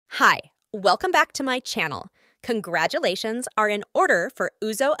Hi, welcome back to my channel. Congratulations are in order for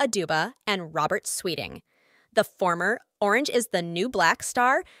Uzo Aduba and Robert Sweeting. The former Orange is the New Black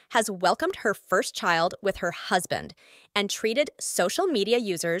star has welcomed her first child with her husband and treated social media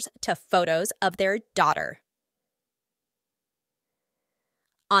users to photos of their daughter.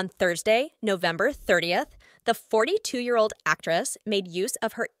 On Thursday, November 30th, the 42-year-old actress made use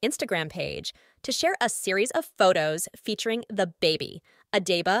of her Instagram page to share a series of photos featuring the baby,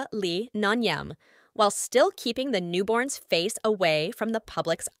 Adeba Lee Nonyem, while still keeping the newborn's face away from the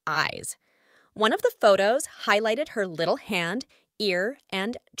public's eyes. One of the photos highlighted her little hand, ear,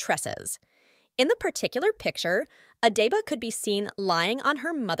 and tresses. In the particular picture, Adeba could be seen lying on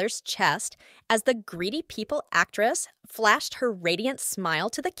her mother's chest as the Greedy People actress flashed her radiant smile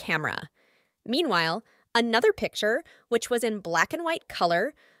to the camera. Meanwhile, another picture, which was in black and white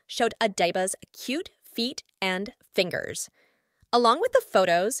color, showed Adeba's cute feet and fingers. Along with the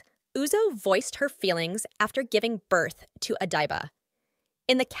photos, Uzo voiced her feelings after giving birth to Adeba.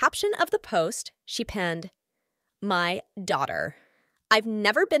 In the caption of the post, she penned, "My daughter. I've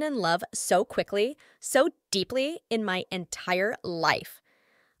never been in love so quickly, so deeply in my entire life.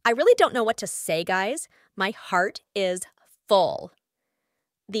 I really don't know what to say, guys. My heart is full."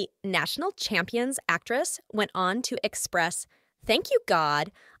 The national champions actress went on to express, "Thank you,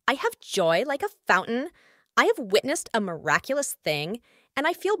 God. I have joy like a fountain. I have witnessed a miraculous thing, and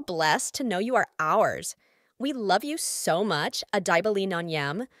I feel blessed to know you are ours. We love you so much, Adeba Lee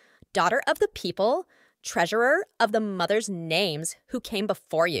Nonyem, daughter of the people, treasurer of the mothers' names who came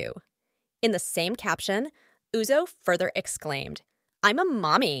before you." In the same caption, Uzo further exclaimed, "I'm a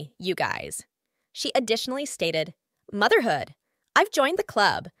mommy, you guys." She additionally stated, "Motherhood. I've joined the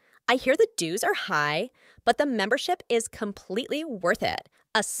club. I hear the dues are high, but the membership is completely worth it."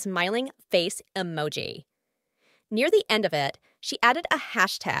 A smiling face emoji. Near the end of it, she added a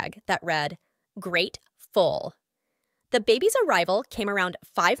hashtag that read, "Grateful." The baby's arrival came around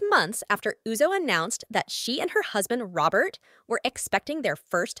 5 months after Uzo announced that she and her husband Robert were expecting their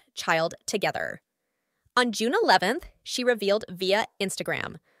first child together. On June 11th, she revealed via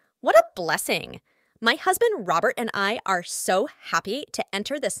Instagram, "What a blessing! My husband Robert and I are so happy to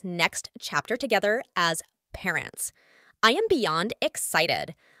enter this next chapter together as parents. I am beyond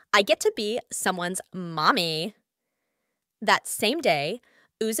excited. I get to be someone's mommy." That same day,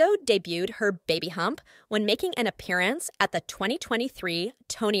 Uzo debuted her baby hump when making an appearance at the 2023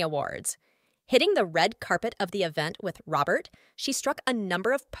 Tony Awards. Hitting the red carpet of the event with Robert, she struck a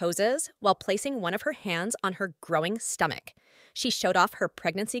number of poses while placing one of her hands on her growing stomach. She showed off her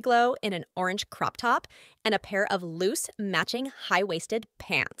pregnancy glow in an orange crop top and a pair of loose, matching high-waisted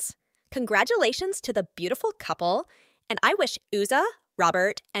pants. Congratulations to the beautiful couple, and I wish Uzo,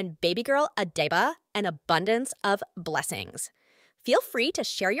 Robert, and baby girl Adeba an abundance of blessings. Feel free to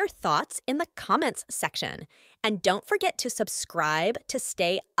share your thoughts in the comments section, and don't forget to subscribe to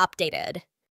stay updated.